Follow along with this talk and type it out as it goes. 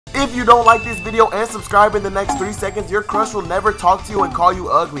If you don't like this video and subscribe in the next 3 seconds, your crush will never talk to you and call you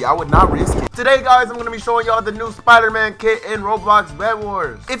ugly. I would not risk it. Today, guys, I'm going to be showing y'all the new Spider-Man kit in Roblox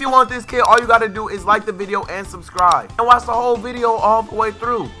Bedwars. If you want this kit, all you got to do is like the video and subscribe. And watch the whole video all the way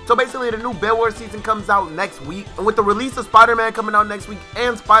through. So basically, the new Bedwars season comes out next week. And with the release of Spider-Man coming out next week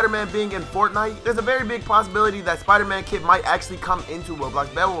and Spider-Man being in Fortnite, there's a very big possibility that Spider-Man kit might actually come into Roblox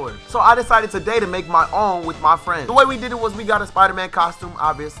Bedwars. So I decided today to make my own with my friends. The way we did it was we got a Spider-Man costume,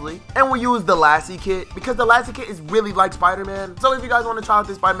 obviously. And we used the Lassie kit because the Lassie kit is really like Spider-Man. So if you guys want to try out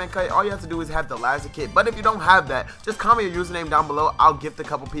this Spider-Man kit, all you have to do is have the Lassie kit. But if you don't have that, just comment your username down below. I'll gift a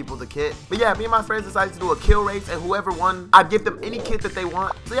couple people the kit. But yeah, me and my friends decided to do a kill race, and whoever won, I'd give them any kit that they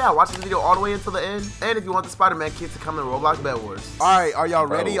want. So yeah, watch this video all the way until the end. And if you want the Spider-Man kit to come in Roblox Bedwars. Alright, are y'all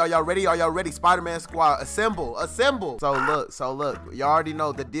ready? Are y'all ready? Are y'all ready? Spider-Man squad, assemble, assemble. So look, y'all already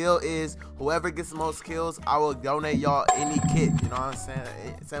know the deal is whoever gets the most kills, I will donate y'all any kit. You know what I'm saying?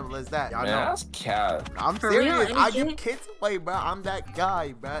 It's simple as that. Y'all know. That's cat. I'm serious. I give kits away, bro. I'm that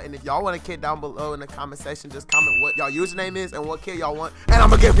guy, bro. And if y'all want a kit down below in the comment section, just comment what y'all username is and what kit y'all want, and I'm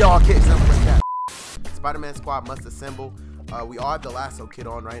gonna give y'all a kit. Simple as that. Spider-Man squad must assemble. We all have the lasso kit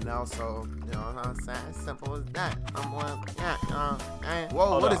on right now, so you know what I'm saying? It's simple as that.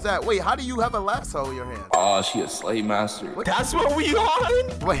 Whoa, what is that? Wait, how do you have a lasso in your hand? Oh, she a slave master. Wait, that's what we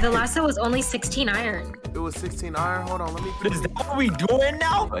on? Wait. The lasso was only 16 iron. It was 16 iron? Hold on, let me... Is that what we doing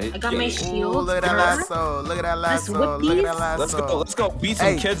now? I got my shield. Ooh, look at that lasso. Look at that lasso. Look at that lasso. Let's go beat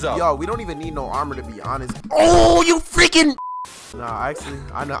some kids up. Yo, we don't even need no armor, to be honest. Oh, you freaking... Nah, actually,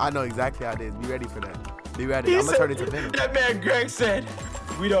 I know exactly how it is. Be ready for that. Be ready. I'm gonna turn it to Venom. That man Greg said,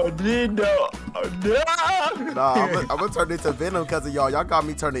 we don't need no. Nah, I'm gonna turn it to Venom because of y'all. Y'all got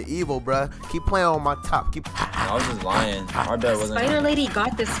me turning evil, bruh. Keep playing on my top. Keep. I was just lying. Our bed wasn't. Spider Lady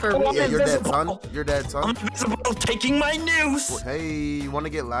got this for me. Yeah, you're dead, son. You're dead, son. I'm invisible, taking my news. Hey, you want to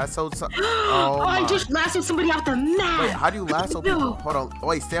get lassoed? Oh, I just lassoed somebody off the map. Wait, how do you lasso people? Hold on.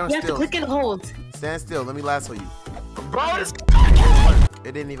 Wait, stand still. You have to click and hold. Stand still. Let me lasso you. Bro,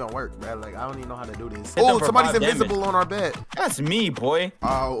 it didn't even work, bro. Like, I don't even know how to do this. Oh, somebody's invisible on our bed. That's me, boy.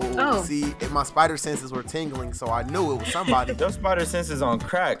 Oh. See, my spider senses were tingling, so I knew it was somebody. Those spider senses on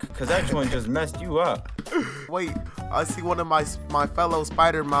crack, because that joint just messed you up. Wait, I see one of my fellow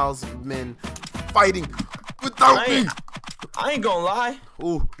spider mouse men fighting without me. I ain't gonna lie.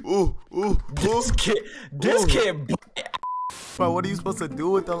 Ooh. This kid. Bro, what are you supposed to do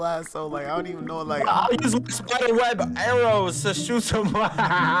with the lasso? Like, I don't even know. Like, I'll use my spider web arrows to shoot some.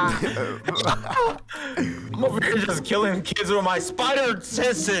 I'm over here just killing kids with my spider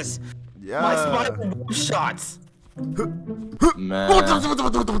senses. Yeah. My spider shots. Man,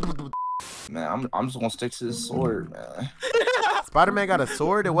 I'm just gonna stick to this sword, man. Spider-Man got a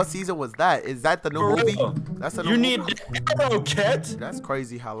sword? And what season was that? Is that the new movie? That's the new movie. You need the arrow kit. That's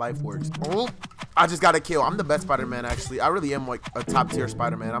crazy how life works. Oh, I just got a kill. I'm the best Spider-Man, actually. I really am like a top tier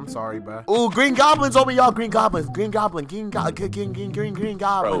Spider-Man. I'm sorry, bro. Oh, Green Goblin's on me, y'all. Green Goblin. Green Goblin. Green Goblin.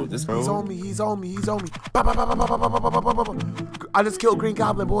 Bro, this bro. He's on me. He's on me. I just killed Green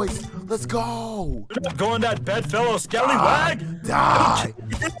Goblin, boys. Let's go. Go in that bedfellow scallywag. Die.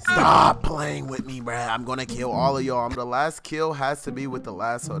 Stop playing with me, bruh. I'm gonna kill all of y'all. The last kill has to be with the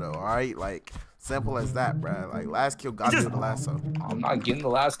lasso, though. All right, like simple as that, bruh. Like last kill got to be with the lasso. I'm not getting the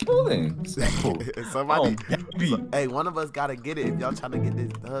last kill then. Simple. Somebody, hey, one of us gotta get it if y'all trying to get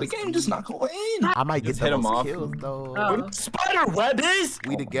this. The game just not going in. I might get the most kills though. Spider web is.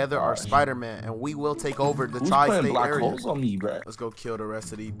 We together are Spider-Man, and we will take over the tri-state area. On me, bruh? Let's go kill the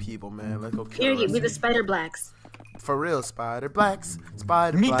rest of these people, man. Let's go kill. Here, we the Spider Blacks. For real, Spider Blacks.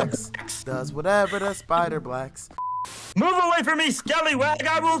 Spider Blacks does whatever the Spider Blacks. Move away from me, scallywag!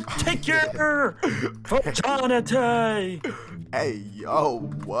 I will take your virginity. Hey, yo,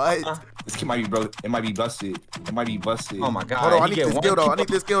 what? This kid might be bro. It might be busted. It might be busted. Oh my god! Hold on, I need this kill though. I need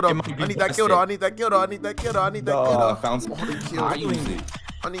this kill though. I need that kill though. I need that kill though. I need that kill though. I need that kill though. Found some. I use it.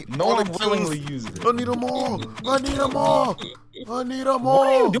 I need no one willingly uses it. I need them all. I need them all. I need them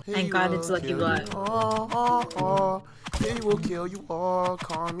all. Thank God it's Lucky Blood. He will kill you all.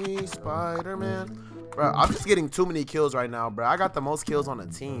 Call me Spider-Man. Bro, I'm just getting too many kills right now, bro. I got the most kills on the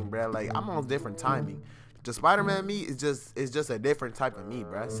team, bro. Like, I'm on different timing. The Spider-Man me is just a different type of me,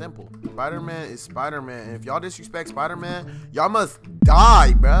 bro. Simple. Spider-Man is Spider-Man. And if y'all disrespect Spider-Man, y'all must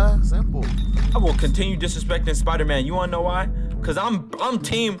die, bro. Simple. I will continue disrespecting Spider-Man. You wanna know why? Cause I'm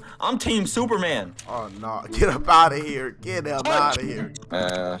team Superman. Oh no, get up out of here. Get up out of here.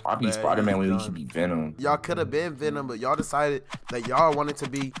 I'll be Spider-Man when we should be Venom. Y'all could have been Venom, but y'all decided that y'all wanted to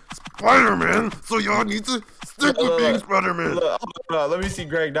be Spider-Man, so y'all need to stick with being Spider-Man. Let me see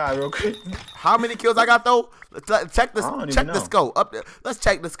Greg die real quick. How many kills I got though? Check the know. scope up there. Let's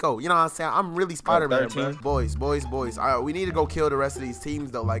check the scope. You know what I'm saying? I'm really Spider-Man, bro. 13. Boys. We need to go kill the rest of these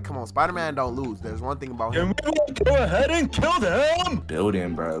teams though. Like, come on, Spider-Man don't lose. There's one thing about him. Go ahead and kill them.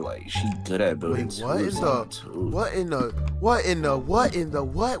 Building, bro. Like, she good at building. Wait, what in the?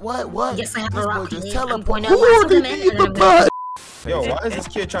 Yes, I have a This boy rocket. just I'm teleport. going to blast them in, and then I'm gonna... Yo, why is this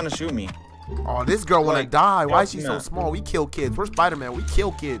kid trying to shoot me? Oh, this girl wanna die. Why is she so no. small? We kill kids. We're Spider-Man. We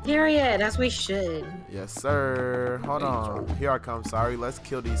kill kids. Period. That's what we should. Yes, sir. Hold on. Here I come. Sorry. Let's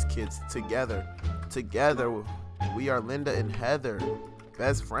kill these kids together. Together, we are Linda and Heather,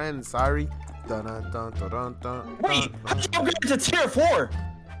 best friends. Sorry. Dun, dun, dun, dun, dun, dun, Wait, how dun. did you get to tier 4?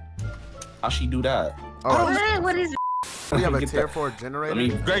 How she do that? Oh, What is it? we have a Get tier that. 4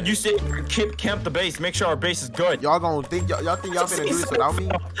 generator. Greg, you said camp the base. Make sure our base is good. Y'all gonna think y'all think y'all finna do this without me?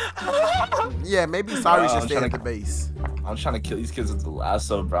 Yeah, maybe Sorry should I'm stay trying at to- the base. I'm trying to kill these kids with the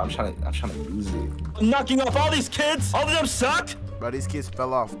lasso, bro. I'm trying to use it. I'm knocking off all these kids. All of them sucked. Bro, these kids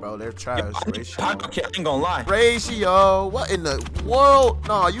fell off, bro. They're trash. Ratio. I ain't gonna lie. Ratio. What in the world?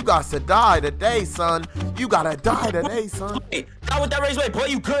 No, you got to die today, son. You gotta die today, son. Hey, not with that race boy.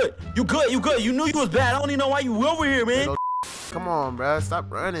 You good. You good. You knew you was bad. I don't even know why you over here, man. Come on, bro.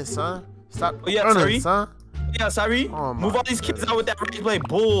 Stop running, son. Stop yeah, running, sorry. son. Yeah, sorry. Oh, my Move all these kids out with that race blade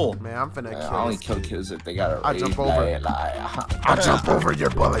bull. Man, I'm finna I kill only this kill kid. kids if they got a I rage jump over. I I jump over your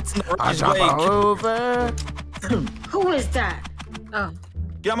bullets. I jump over. Who is that? Oh.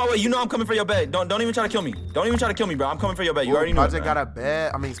 Get out my way. You know I'm coming for your bed. Don't even try to kill me. Don't even try to kill me, bro. I'm coming for your bed. You already know. Project got a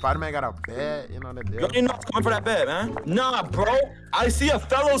bed. I mean, Spider-Man got a bed. You know the You deal. already know I'm coming for that bed, man. Nah, bro. I see a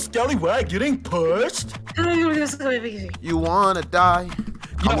fellow scallywag getting pushed. You wanna die?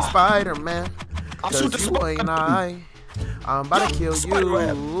 Call me Yeah. Spider-Man. I'll shoot the Cause you ain't I. I'm about to kill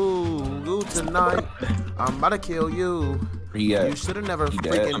you tonight. I'm about to kill you. FREIYA. You should have never He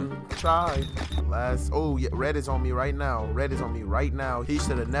dead. freaking tried. Oh yeah, Red is on me right now. Red is on me right now. He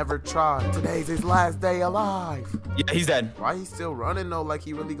should have never tried. Today's his last day alive. Yeah, he's dead. Why he still running though? Like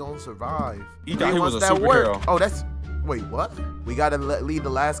he really gonna survive? He thought he was wants a that work. superhero. Oh, that's. Wait, what? We gotta leave the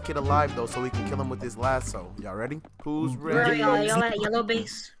last kid alive though, so we can kill him with this lasso. Y'all ready? Who's Where are ready? y'all? Y'all at yellow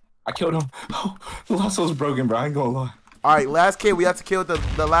base? I killed him. Oh, the lasso's broken, bro. I ain't gonna lie. All right, last kid. We have to kill the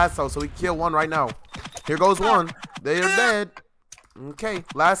lasso, so we can kill one right now. Here goes one. They're dead. Okay,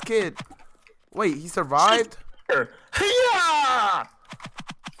 last kid. Wait, he survived? Yeah!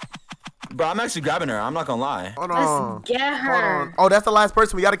 Bro, I'm actually grabbing her. I'm not gonna lie. Hold on. Let's get Hold her. on. Oh, that's the last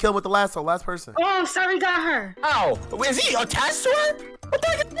person. We gotta kill him with the lasso. Last person. Oh, Sorry, got her. Ow! Is he attached to her? What the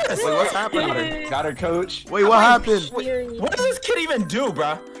heck is this? Wait, what's happening? Got her, coach. Wait, what happened? What does this kid even do,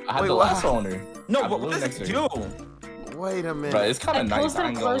 bro? I had Wait, the what? lasso on her. No, I but blew what does next it to her. do? Wait a minute. Bro, it's kind of nice. Close I them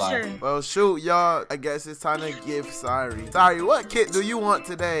ain't gonna lie. closer. Well, shoot, y'all. I guess it's time to give Sorry. Sorry, what kit do you want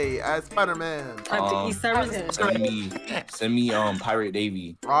today as Spider-Man? Send me Pirate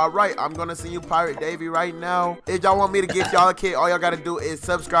Davy. All right, I'm gonna send you Pirate Davy right now. If y'all want me to give y'all a kit, all y'all gotta do is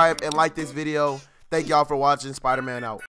subscribe and like this video. Thank y'all for watching. Spider-Man out.